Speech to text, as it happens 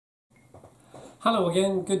Hello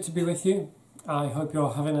again, good to be with you. I hope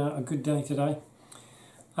you're having a good day today.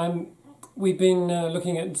 We've been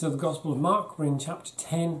looking at the Gospel of Mark. We're in chapter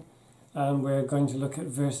 10 and we're going to look at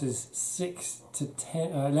verses 6 to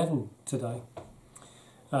 11 today.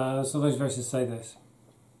 So those verses say this.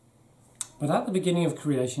 But at the beginning of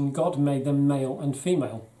creation, God made them male and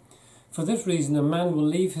female. For this reason, a man will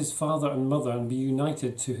leave his father and mother and be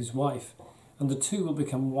united to his wife, and the two will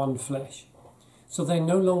become one flesh. So they're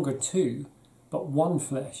no longer two, but one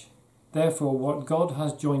flesh. Therefore, what God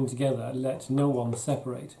has joined together, let no one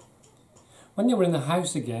separate. When they were in the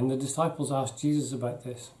house again, the disciples asked Jesus about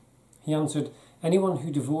this. He answered, anyone who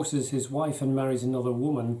divorces his wife and marries another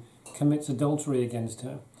woman commits adultery against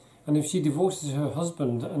her. And if she divorces her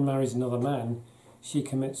husband and marries another man, she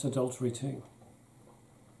commits adultery too.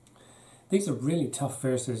 These are really tough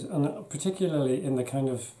verses, and particularly in the kind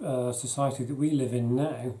of society that we live in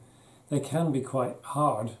now, they can be quite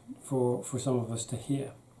hard for some of us to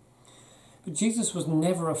hear. But Jesus was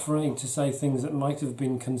never afraid to say things that might have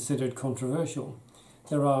been considered controversial.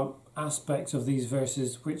 There are aspects of these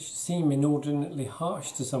verses which seem inordinately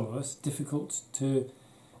harsh to some of us, difficult to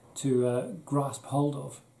grasp hold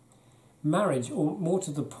of. Marriage, or more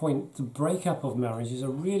to the point, the breakup of marriage is a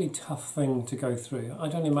really tough thing to go through. I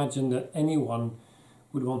don't imagine that anyone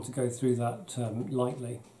would want to go through that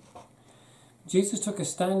lightly. Jesus took a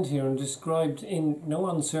stand here and described in no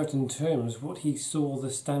uncertain terms what he saw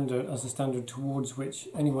as the standard towards which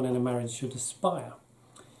anyone in a marriage should aspire,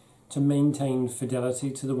 to maintain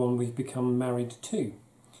fidelity to the one we've become married to.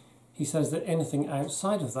 He says that anything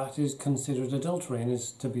outside of that is considered adultery and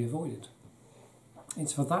is to be avoided.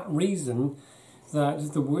 It's for that reason that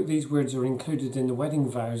these words are included in the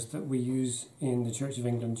wedding vows that we use in the Church of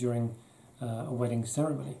England during a wedding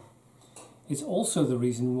ceremony. It's also the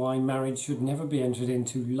reason why marriage should never be entered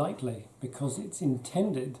into lightly, because it's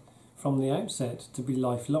intended from the outset to be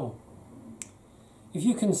lifelong. If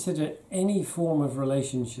you consider any form of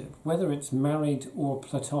relationship, whether it's married or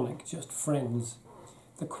platonic, just friends,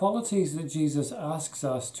 the qualities that Jesus asks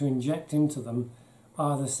us to inject into them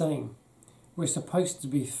are the same. We're supposed to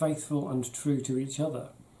be faithful and true to each other.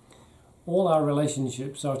 All our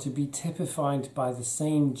relationships are to be typified by the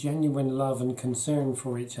same genuine love and concern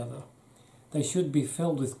for each other. They should be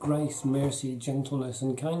filled with grace, mercy, gentleness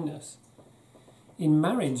and kindness. In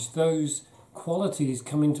marriage, those qualities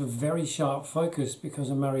come into very sharp focus because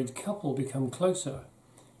a married couple become closer,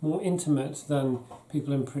 more intimate than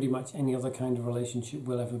people in pretty much any other kind of relationship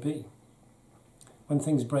will ever be. When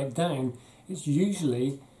things break down, it's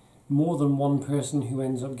usually more than one person who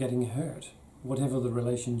ends up getting hurt, whatever the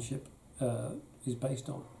relationship is based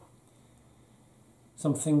on.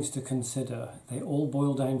 Some things to consider. They all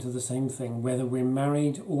boil down to the same thing. Whether we're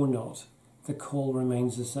married or not, the call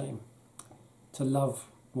remains the same. To love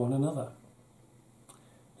one another.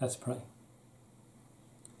 Let's pray.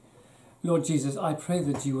 Lord Jesus, I pray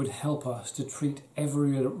that you would help us to treat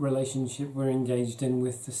every relationship we're engaged in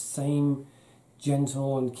with the same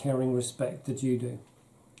gentle and caring respect that you do.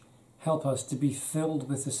 Help us to be filled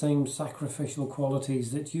with the same sacrificial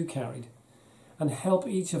qualities that you carried, and help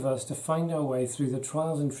each of us to find our way through the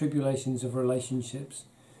trials and tribulations of relationships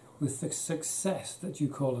with the success that you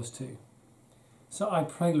call us to. So I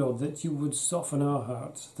pray, Lord, that you would soften our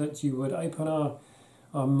hearts, that you would open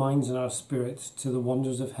our minds and our spirits to the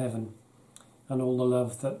wonders of heaven and all the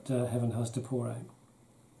love that heaven has to pour out.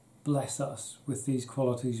 Bless us with these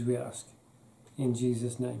qualities, we ask. In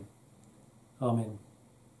Jesus' name. Amen.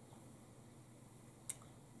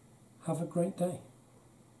 Have a great day.